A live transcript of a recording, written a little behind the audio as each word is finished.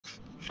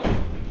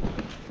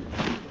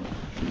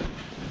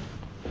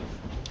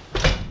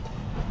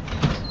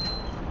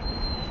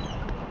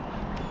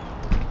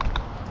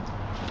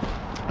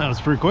was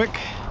pretty quick.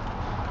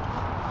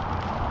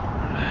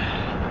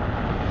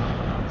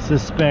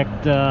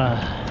 Suspect,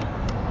 I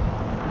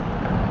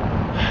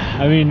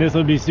mean, this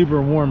would be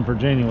super warm for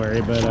January,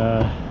 but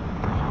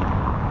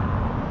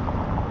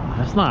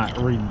that's not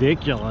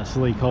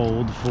ridiculously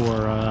cold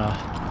for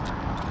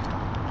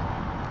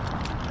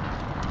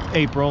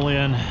April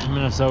in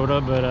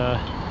Minnesota, but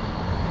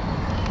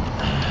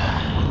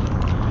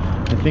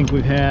I think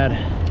we've had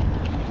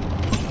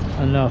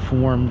enough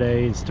warm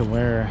days to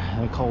where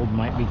the cold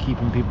might be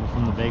keeping people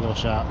from the bagel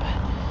shop.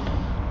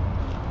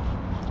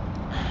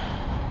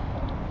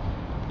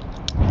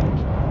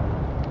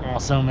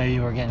 Also, maybe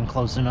we're getting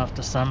close enough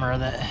to summer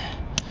that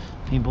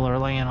people are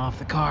laying off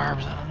the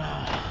carbs. I don't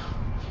know.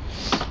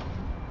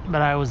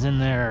 But I was in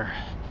there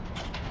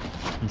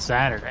on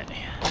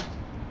Saturday.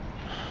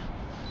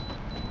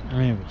 Or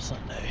maybe it was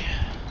Sunday.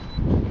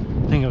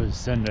 I think it was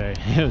Sunday.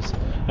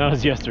 That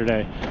was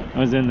yesterday. I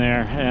was in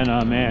there, and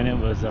man, it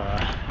was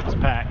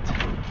packed.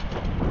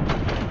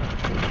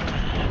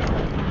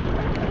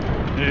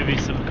 Maybe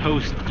some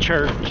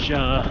post-church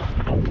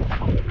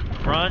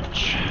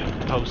brunch,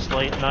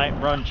 post-late night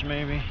brunch,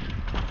 maybe.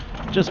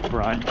 Just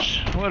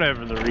brunch,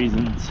 whatever the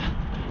reasons.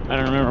 I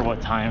don't remember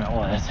what time it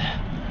was.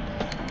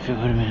 If it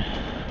would have been.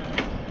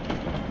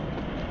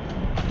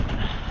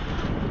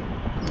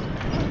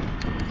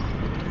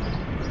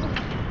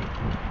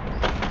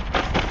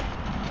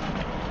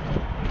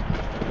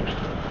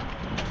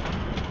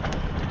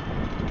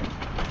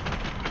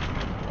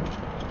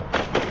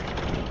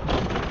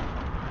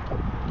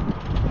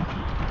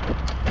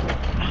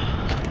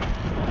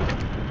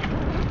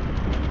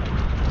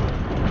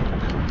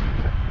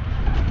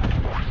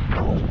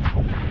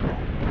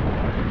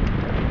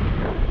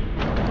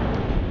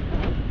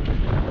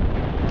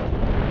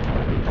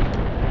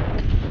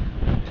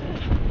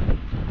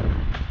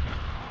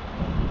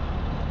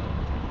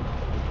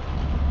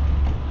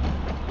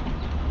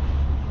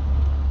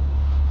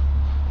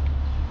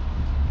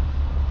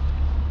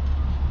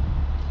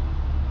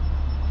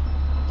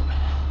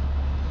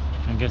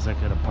 I guess I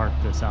could have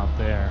parked this out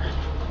there.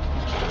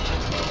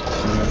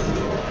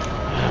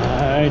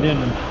 I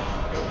didn't.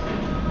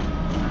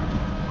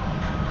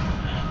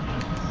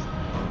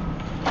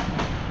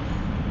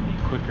 It'd be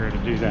quicker to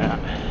do that.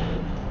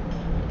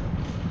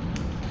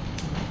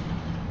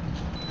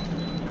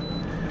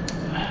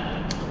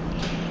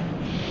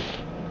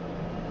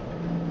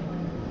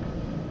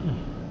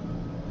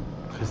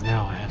 Because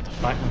now I have to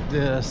fight with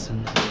this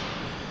and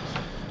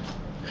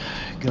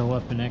go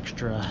up an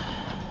extra.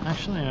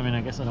 Actually, I mean,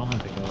 I guess I don't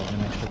have to go up an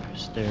extra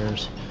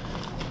stairs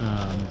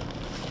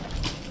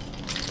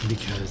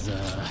because,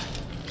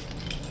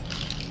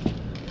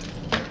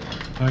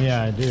 oh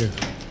yeah, I do.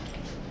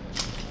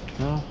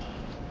 Well,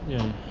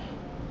 yeah.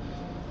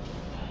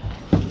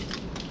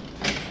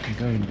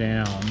 Go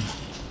down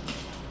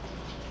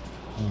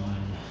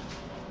on,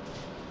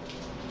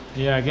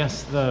 yeah, I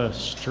guess the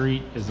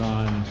street is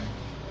on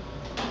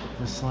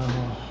this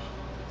level.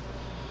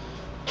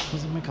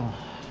 Doesn't make a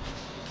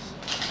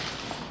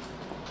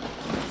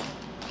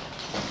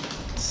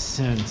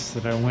sense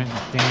that I went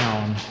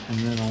down and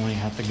then only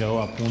have to go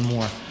up one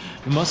more.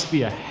 It must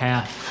be a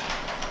half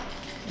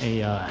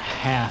yeah,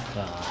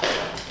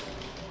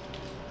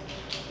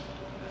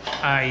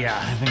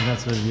 I think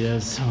that's what it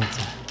is. So it's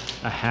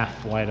a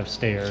half flight of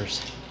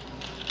stairs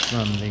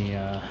from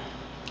the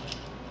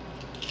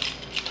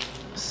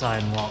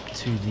sidewalk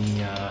to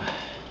the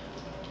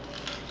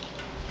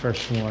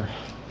first floor,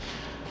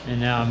 and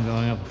now I'm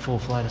going up a full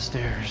flight of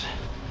stairs.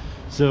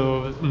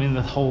 So I mean,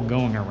 the whole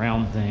going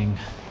around thing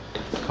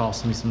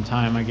cost me some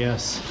time, I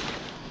guess,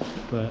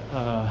 but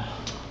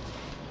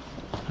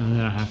and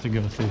then I have to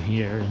go through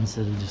here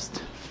instead of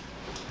just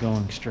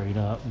going straight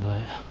up.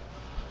 But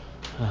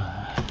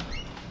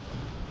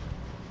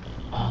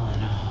all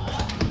in all,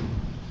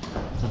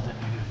 it's not that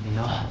big of a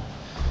deal.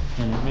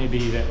 And it may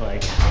be that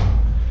like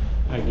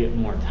I get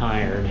more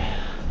tired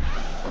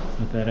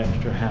with that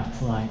extra half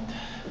flight,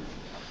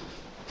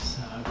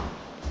 so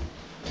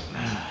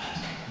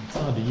it's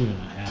not even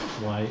a half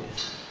flight.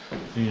 I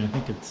mean, I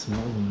think it's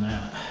more than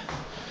that.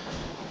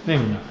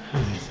 Maybe not.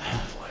 Maybe it's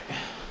halfway.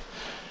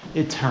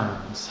 It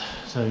turns.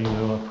 So you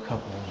go up a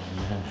couple and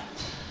then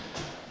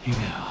you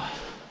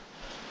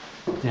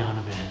go down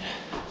a bit.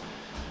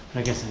 But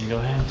I guess I can go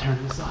ahead and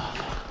turn this off.